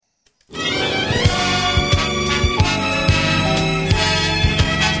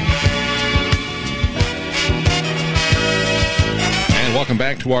welcome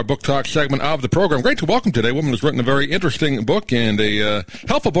back to our book talk segment of the program. Great to welcome today a woman who's written a very interesting book and a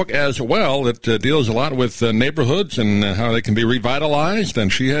helpful book as well that deals a lot with neighborhoods and how they can be revitalized,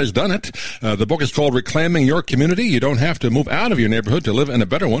 and she has done it. The book is called Reclaiming Your Community. You don't have to move out of your neighborhood to live in a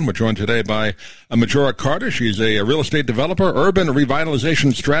better one. We're joined today by Majora Carter. She's a real estate developer, urban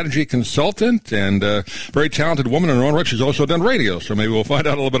revitalization strategy consultant, and a very talented woman in her own right. She's also done radio, so maybe we'll find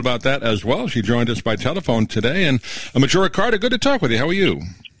out a little bit about that as well. She joined us by telephone today. And Majora Carter, good to talk with you. How are you?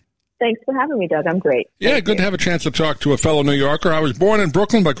 Thanks for having me, Doug. I'm great. Yeah, good to have a chance to talk to a fellow New Yorker. I was born in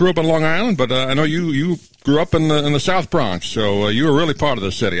Brooklyn, but grew up in Long Island. But I know you grew up in the South Bronx, so you were really part of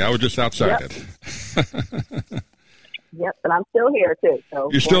the city. I was just outside it. Yep, and I'm still here, too. So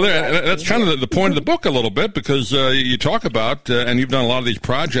you're still there. That's kind of the point of the book a little bit, because you talk about, and you've done a lot of these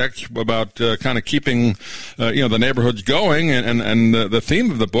projects about kind of keeping, the neighborhoods going. And the theme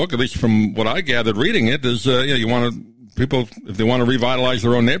of the book, at least from what I gathered reading it, is you want to, people, if they want to revitalize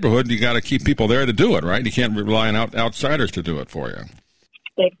their own neighborhood, you got to keep people there to do it, right? You can't rely on outsiders to do it for you.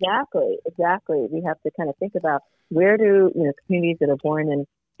 Exactly. We have to kind of think about where do, communities that are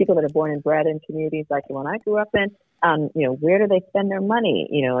people that are born and bred in communities like the one I grew up in, where do they spend their money,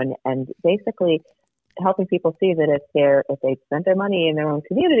 and basically helping people see that if they spent their money in their own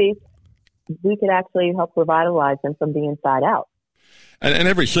communities, we could actually help revitalize them from the inside out. And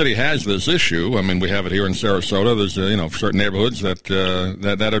every city has this issue. I mean, we have it here in Sarasota. There's, certain neighborhoods that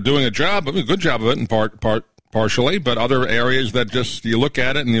are doing a good job of it in partially, but other areas that just, you look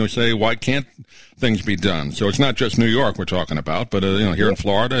at it and you say, why can't things be done? So it's not just New York we're talking about, but, here in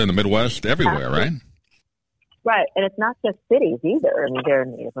Florida, in the Midwest, everywhere, right? Right, and it's not just cities either. I mean, there are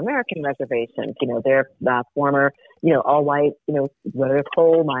Native American reservations. There are former, all white, whether it's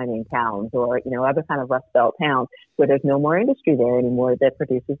coal mining towns or other kind of Rust Belt towns where there's no more industry there anymore that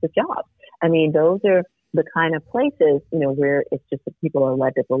produces the jobs. I mean, those are the kind of places, where it's just that people are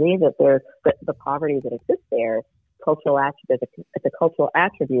led to believe that the poverty that exists there. It's a cultural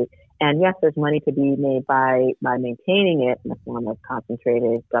attribute, and yes, there's money to be made by maintaining it in the form of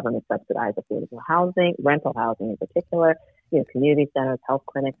concentrated government subsidized affordable housing, rental housing in particular, community centers, health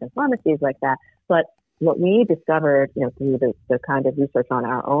clinics, and pharmacies like that. But what we discovered, through the kind of research on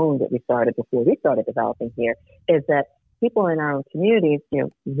our own that we started before we started developing here, is that people in our own communities,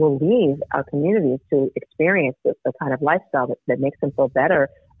 will leave our communities to experience the kind of lifestyle that makes them feel better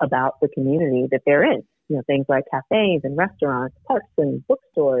about the community that they're in. Things like cafes and restaurants, parks and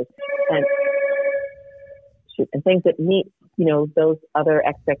bookstores, and things that meet, those other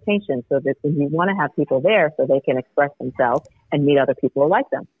expectations, so that we want to have people there so they can express themselves and meet other people like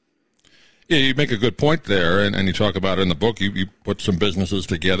them. Yeah, you make a good point there, and you talk about it in the book. You put some businesses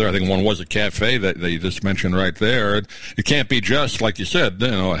together. I think one was a cafe that you just mentioned right there. It can't be just, like you said,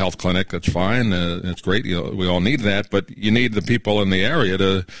 a health clinic. That's fine. It's great. We all need that, but you need the people in the area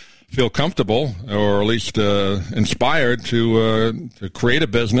to feel comfortable, or at least inspired to create a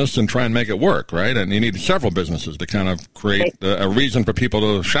business and try and make it work, right? And you need several businesses to kind of create a reason for people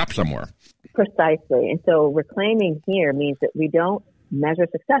to shop somewhere. Precisely. And so reclaiming here means that we don't measure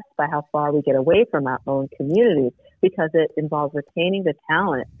success by how far we get away from our own communities, because it involves retaining the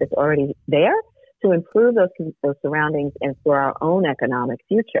talent that's already there to improve those surroundings and for our own economic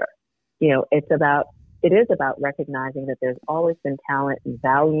future. It is about recognizing that there's always been talent and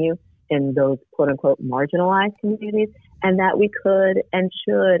value in those quote unquote marginalized communities, and that we could and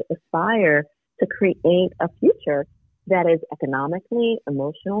should aspire to create a future that is economically,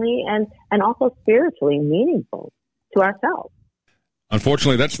 emotionally, and also spiritually meaningful to ourselves.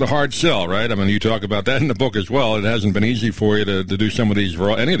 Unfortunately, that's the hard sell, right? I mean, you talk about that in the book as well. It hasn't been easy for you to do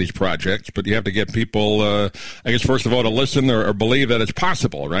any of these projects, but you have to get people, I guess, first of all, to listen or believe that it's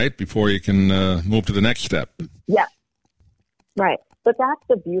possible, right? Before you can move to the next step. Yeah, right. But that's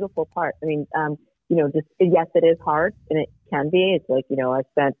the beautiful part. I mean, yes, it is hard, and it can be. It's like, I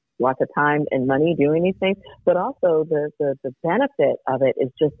spent lots of time and money doing these things, but also the benefit of it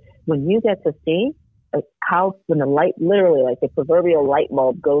is just when you get to see when the light, literally like the proverbial light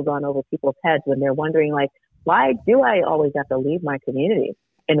bulb goes on over people's heads when they're wondering, like, why do I always have to leave my community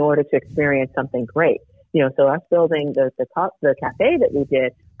in order to experience something great? So us building the cafe that we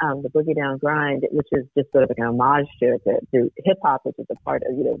did, the Boogie Down Grind, which is just sort of like an homage to hip hop, which is a part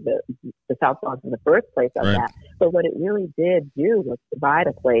of, the South Bronx in the birthplace of that. But what it really did do was provide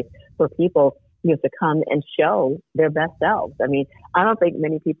a place for people, to come and show their best selves. I mean, I don't think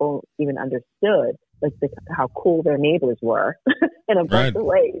many people even understood how cool their neighbors were in a bunch of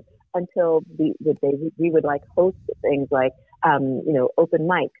ways until we would like host things like, open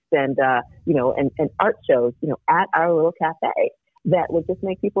mics and art shows, at our little cafe that would just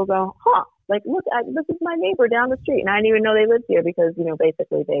make people go, Like, look, this is my neighbor down the street, and I didn't even know they lived here because,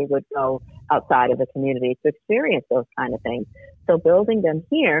 basically they would go outside of the community to experience those kind of things. So building them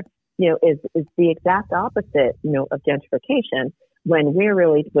here, is the exact opposite, of gentrification,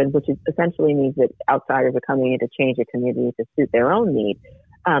 which essentially means that outsiders are coming in to change a community to suit their own needs.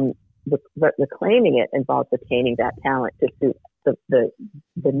 Reclaiming it involves retaining that talent to suit the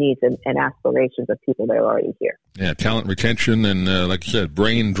needs and aspirations of people that are already here. Yeah, talent retention and, like you said,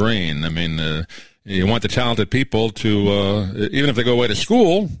 brain drain. I mean, you want the talented people to, even if they go away to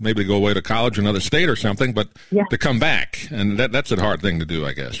school, maybe go away to college in another state or something, but to come back. And that's a hard thing to do,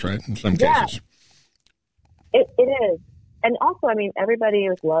 I guess, right? In some cases. It is. And also, I mean, everybody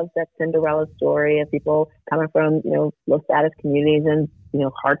loves that Cinderella story of people coming from, low status communities and,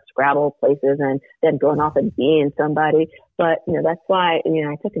 hard scrabble places and then going off and being somebody. But, that's why,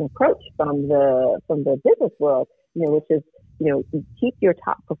 I took an approach from the business world, which is, keep your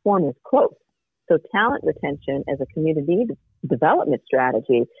top performers close. So talent retention as a community development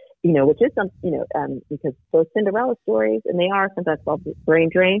strategy, which is because those Cinderella stories, and they are sometimes called brain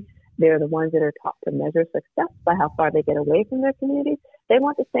drain, they're the ones that are taught to measure success by how far they get away from their communities. They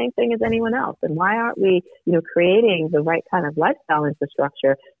want the same thing as anyone else. And why aren't we, creating the right kind of lifestyle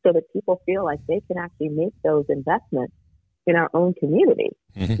infrastructure so that people feel like they can actually make those investments in our own community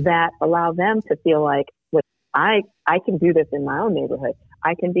that allow them to feel like, well, I can do this in my own neighborhood.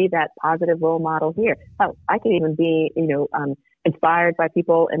 I can be that positive role model here. Oh, I can even be, inspired by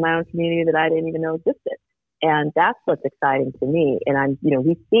people in my own community that I didn't even know existed. And that's what's exciting to me. And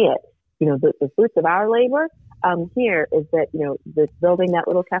we see it, the fruits of our labor, here is that, this building that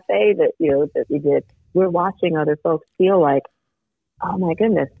little cafe that, that we did, we're watching other folks feel like, oh my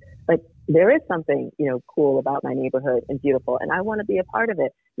goodness, like there is something, cool about my neighborhood and beautiful. And I want to be a part of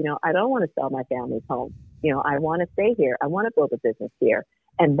it. I don't want to sell my family's home. I want to stay here. I want to build a business here.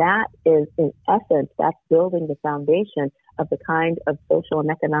 And that is, in essence, that's building the foundation of the kind of social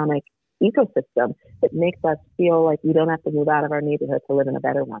and economic ecosystem that makes us feel like we don't have to move out of our neighborhood to live in a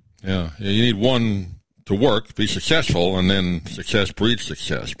better one. Yeah, you need one to work, be successful, and then success breeds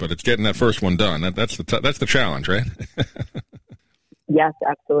success. But it's getting that first one done. That's the challenge, right? Yes,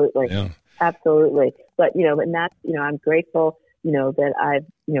 absolutely. Yeah. Absolutely. But, and that's, I'm grateful, that I've,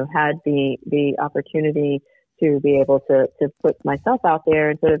 had the opportunity to be able to put myself out there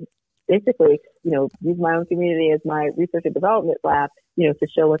and sort of basically, use my own community as my research and development lab, to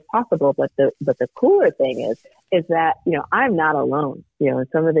show what's possible. But the cooler thing is that, I'm not alone. In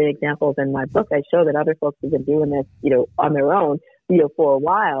some of the examples in my book, I show that other folks have been doing this, on their own, for a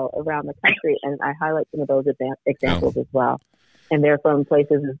while around the country. And I highlight some of those examples as well. And they're from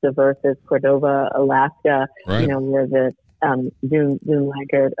places as diverse as Cordova, Alaska, right. Where the Dune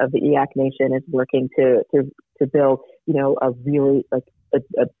Lankard of the Eyak Nation is working to build, a really a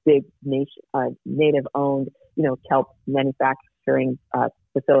big nation, native-owned, kelp manufacturing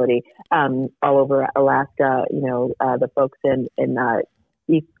facility all over Alaska. The folks in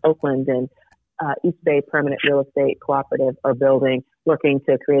East Oakland and East Bay Permanent Real Estate Cooperative are working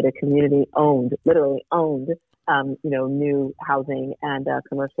to create a community-owned, literally owned, new housing and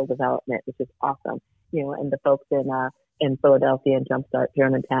commercial development, which is awesome. And the folks in Philadelphia and Jumpstart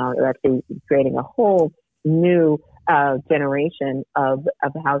Germantown are actually creating a whole new generation of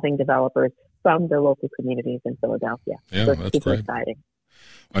housing developers from the local communities in Philadelphia. Yeah, so that's great. Exciting.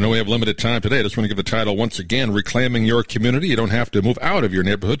 I know we have limited time today. I just want to give the title once again, Reclaiming Your Community. You don't have to move out of your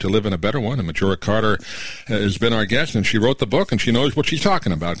neighborhood to live in a better one. And Majora Carter has been our guest, and she wrote the book, and she knows what she's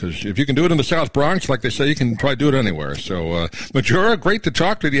talking about. Because if you can do it in the South Bronx, like they say, you can probably do it anywhere. So, Majora, great to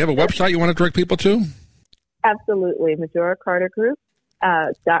talk to you. Do you have a website you want to direct people to? Absolutely.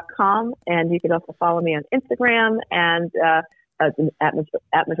 MajoraCarterGroup.com. And you can also follow me on Instagram and at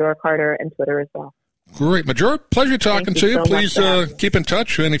Majora Carter and Twitter as well. Great. Majora, pleasure talking to you. So Please keep in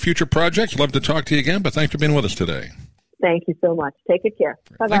touch. Any future projects, love to talk to you again, but thanks for being with us today. Thank you so much. Take good care.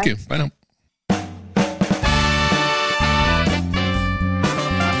 Bye-bye. Thank you. Bye now.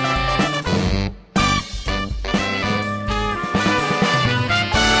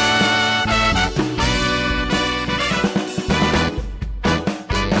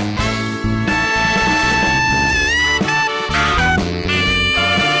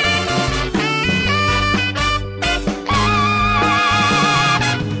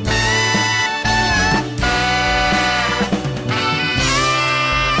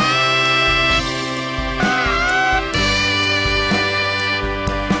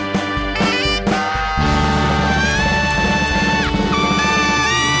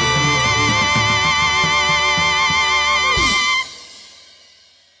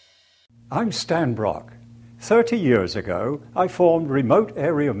 I'm Stan Brock, 30 years ago, I formed Remote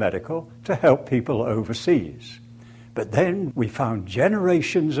Area Medical to help people overseas. But then we found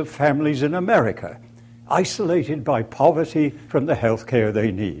generations of families in America isolated by poverty from the health care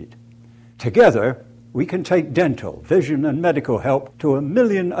they need. Together, we can take dental, vision, and medical help to 1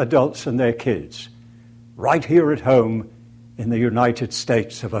 million adults and their kids, right here at home in the United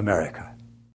States of America.